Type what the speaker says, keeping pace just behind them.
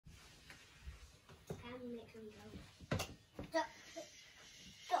The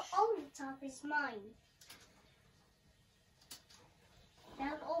old top is mine. The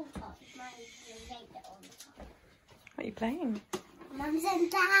old top is mine. The old top. What are you playing? Mums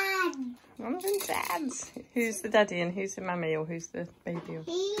and Dads. Mums and Dads. Who's the daddy and who's the mummy, or who's the baby? Or...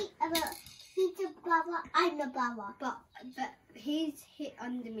 He's the brother. I'm the brother. But he's hit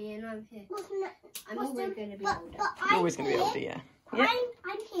under me and I'm here. I'm always going to be older. You're always going to be older, yeah. Yep.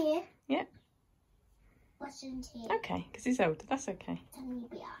 I'm here. Yep. Wasn't here. Okay, because he's older. That's okay. Tell me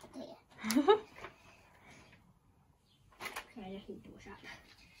be out there. Okay, I think do that.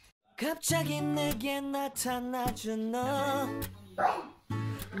 갑자기 내게 나타나준 너.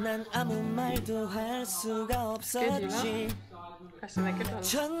 난 아무 말도 할 수가 없었지.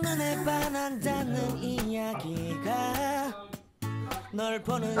 첫눈에 반한다는 이야기가 널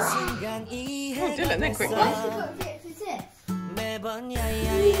보는 순간 이해가 됐어. 매번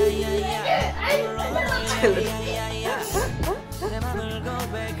야야야야야 내 맘을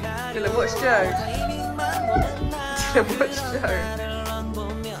고백하려 Dylan, watch Joe. Dylan, watch Joe.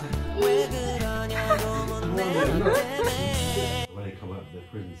 왜 그러냐고 묻네. When they come out of their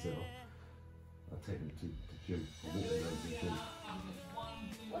prison cell, I take them to the gym or walk them around the gym.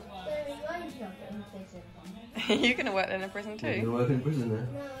 You're going to work in a prison too? You're going to work in prison now? No,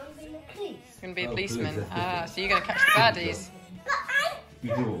 I'm being a police. You're going to be a Oh, policeman. police, Ah, so you're going to catch the baddies.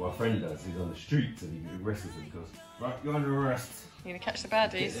 You do what my friend does. He's on the street and he arrests them. He goes, right, you're under arrest. You're going to catch the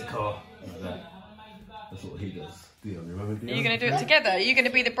Get baddies. in the car. Like that. That's what he does. Dion, remember Dion? Are you going to do it together? Are you going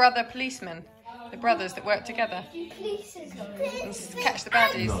to be the brother policeman? The brothers that work together? And catch the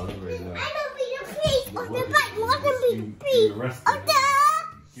baddies? No, not really, no. I don't be the police on the bike. What You arrest them.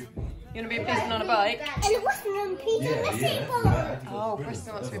 You're going to be a policeman on a bike? And it wasn't on police on the skateboard. Oh,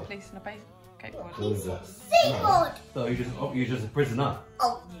 Preston wants to be a police on a skateboard. Skateboard. No, you're just a prisoner.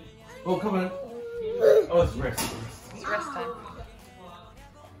 Oh. Oh, come on. Oh, it's rest. It's rest time.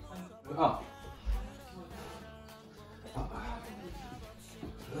 Oh.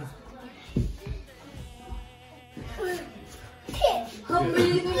 How many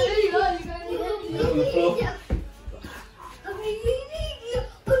are you going to On the floor.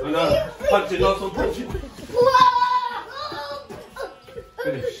 Oh, no. Punch it, last one, punch it.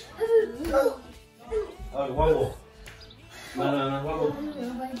 Finish. Oh, one more. No, one more.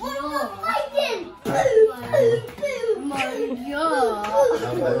 No.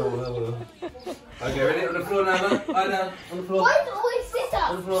 Okay, ready? On the floor now, look. Lie down. On the floor. Why do you always sit up?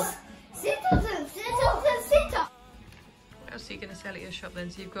 On the floor. Sit up and sit up and sit up. What else are you going to sell at your shop then?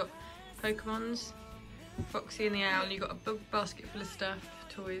 So you've got Pokemons, Foxy and the Owl, and you've got a big basket full of stuff,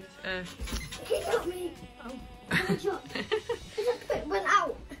 toys. He got me. Oh. Just put one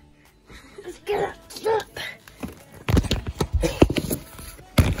out. Let's get up. Stop.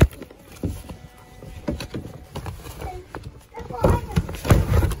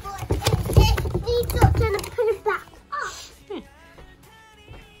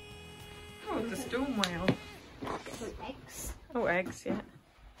 Oh, the storm whale. Eggs. Oh, eggs, yeah.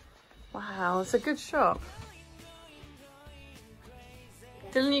 Wow, it's a good shop.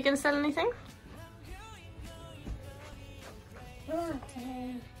 Dylan, you going to sell anything?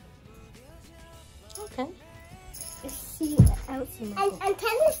 Okay. Let's see what else you got. And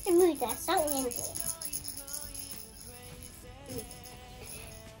tell us to move that something in here.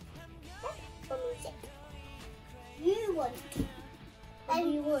 You want. What do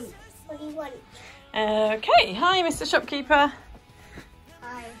you want? What do you want? Okay, hi Mr. Shopkeeper.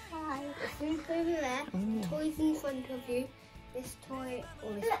 Hi. The food's over there, toys in front of you, this toy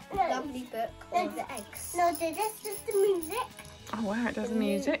or this lovely book or the eggs. No, this is the music. Oh wow, it does the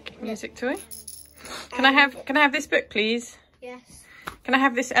music toy. Can I have this book, please? Yes. Can I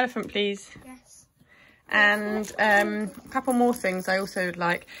have this elephant, please? Yes. And a couple more things I also would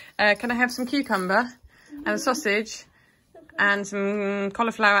like. Can I have some cucumber and a sausage and some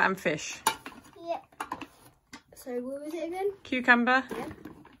cauliflower and fish? Yep. So what was it again? Cucumber, Yeah.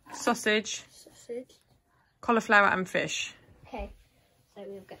 sausage, Cauliflower. and fish. Okay. So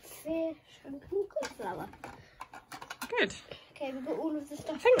we'll get fish and cauliflower. Good. Okay, we've got all of the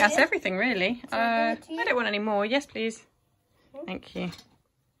stuff. I think that's here. everything really. I don't want any more. Yes, please. Thank you.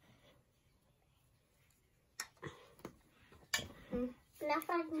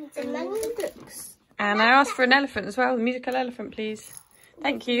 Books. And I asked for an elephant as well, a musical elephant, please.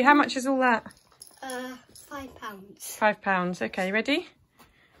 Thank you. How much is all that? £5. £5. Okay, ready?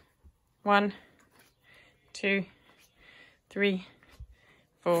 1, 2, 3,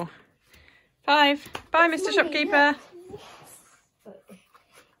 4, 5. Bye, Mr. Shopkeeper.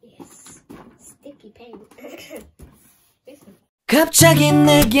 Yes. Sticky paint. 갑자기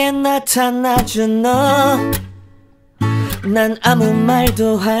내게 나타나준 너, 난 아무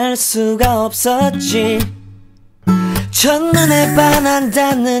말도 할 수가 없었지. 첫눈에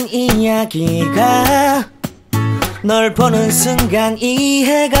반한다는 이야기가 널 보는 순간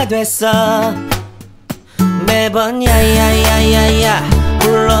이해가 됐어. 매번 야야야야야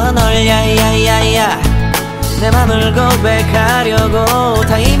불러 널 야야야야, 내 맘을 고백하려고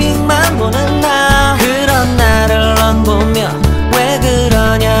타이밍만 보는 나. 그런 나를 넌 보며 왜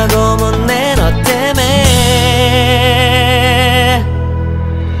그러냐고 묻네. 너 때문에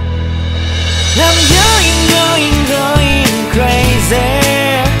I'm going crazy.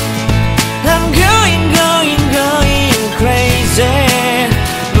 I'm going crazy.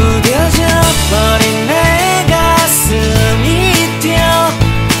 무뎌져 버린 내 가슴이 뛰어.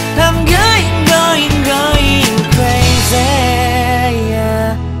 I'm going crazy,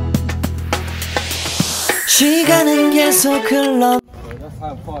 yeah. 시간은 계속 흘러. That's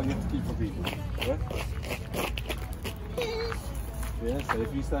how far you have to keep from people. Yeah? Yeah, so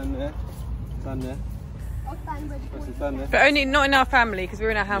if you stand there. Stand there. Stand there. But only not in our family because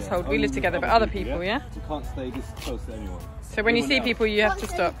we're in our household. We live together, but other people, yeah? You can't stay this close to anyone. So when you see people, you have to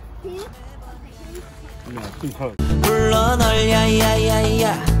stop. No, too close. 불러 널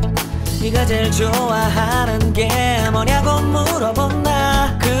야야야야, 네가 제일 좋아하는 게 뭐냐고 물어본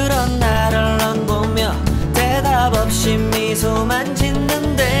나. 그런 나를 넌 보며 대답 없이 미소만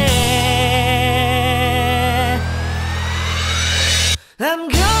짓는데. I'm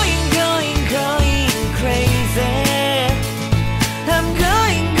going crazy. I'm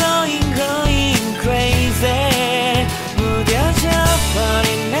going crazy. 무뎌져 버린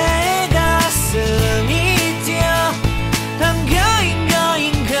내 가슴이 뛰어. I'm going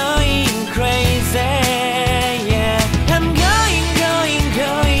crazy, yeah. I'm going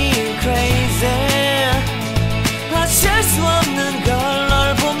crazy. 어쩔 수 없는 걸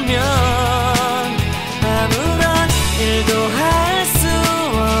널 보면 아무런 일도 할 수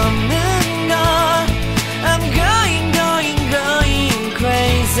없는 걸. I'm going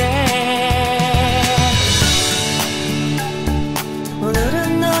crazy.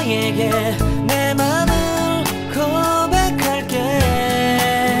 오늘은 너에게 내 맘을 고백할게.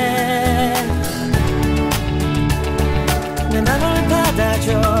 내 맘을 받아줘.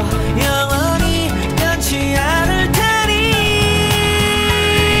 영원히 변치 않을 테니.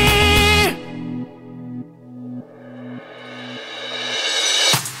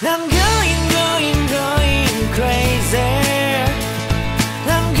 I'm going crazy.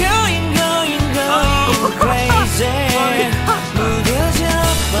 I'm going crazy. 무뎌져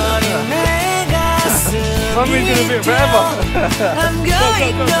버린 내 가슴이 뛰어. I'm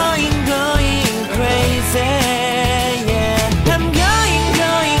going crazy, yeah. I'm going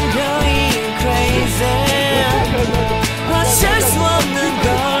crazy. 어쩔 수 없는 걸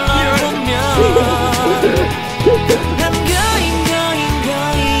널 보며 I'm going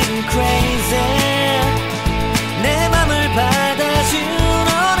crazy. 내 맘을 받아준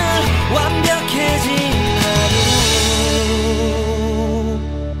오늘 완벽해진 하루.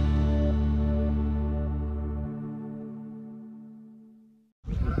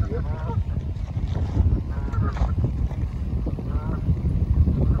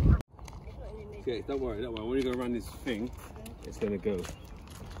 Okay, don't worry. When you go around this thing, it's gonna go.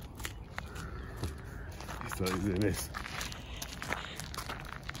 So he's doing this.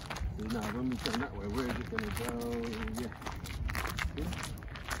 Now, when we turn that way, we're just gonna go.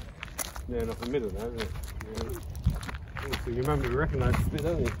 Yeah, not the middle now, isn't it? Yeah. Oh, so you remember, you recognise this bit,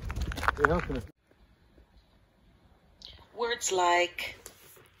 don't you? You're helping us. Words like,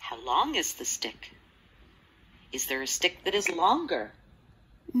 how long is the stick? Is there a stick that is longer?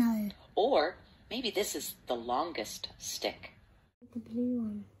 No. Or maybe this is the longest stick. The blue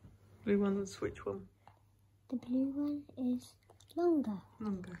one. Blue one's which one? The blue one is longer.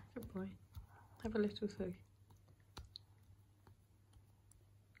 Longer. Good boy. Have a little see.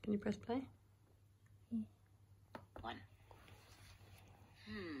 Can you press play? One.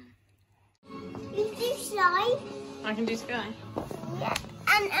 You do slide. I can do sky. Yeah.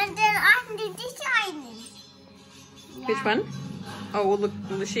 And then I can do this shiny. Which one? Oh, all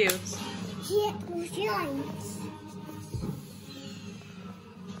the shields. Yeah, the shines.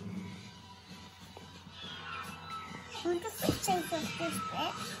 I want to fix this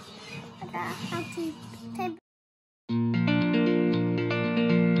bit. And I have to take.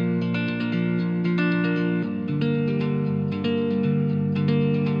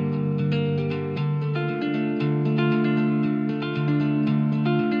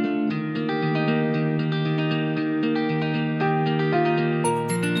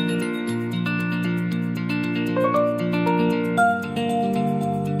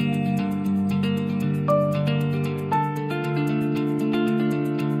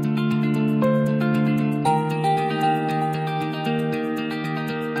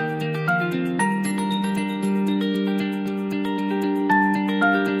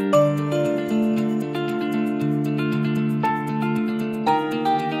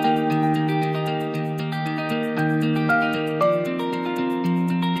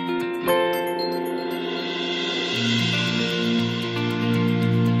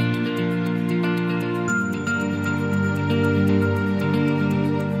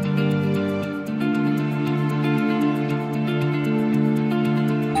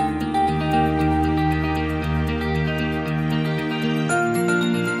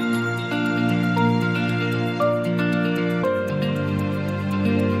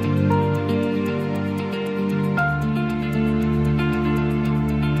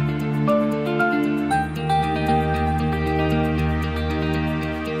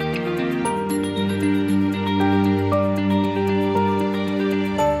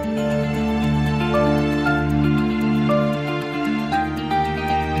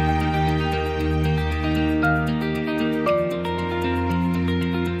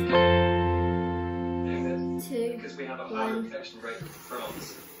 infection rate in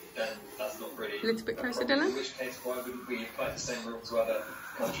France, then that's not really A little bit closer, problem. Dylan. In which case, why wouldn't we apply the same rule to other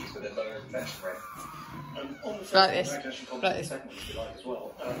countries with a lower infection rate? On the first Like this. regulation Like content this. segment, if you like, as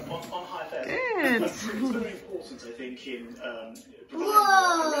well, on high fares, Good. it's very important, I think, in providing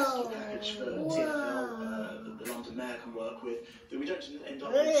Whoa. a rescue package for TfL that the London Mayor can work with, that we don't end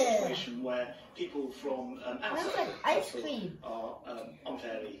up in a situation where people from outside like the ice hospital cream. are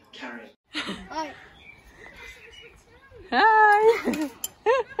unfairly carrying. Hi. Hi!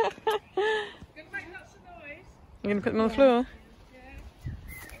 You're going to put them on the floor?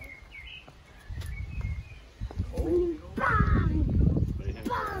 Bang! Bang!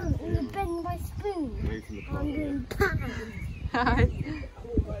 I'm gonna bang my spoon. I'm going bang! Hi.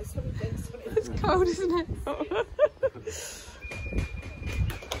 It's cold, isn't it?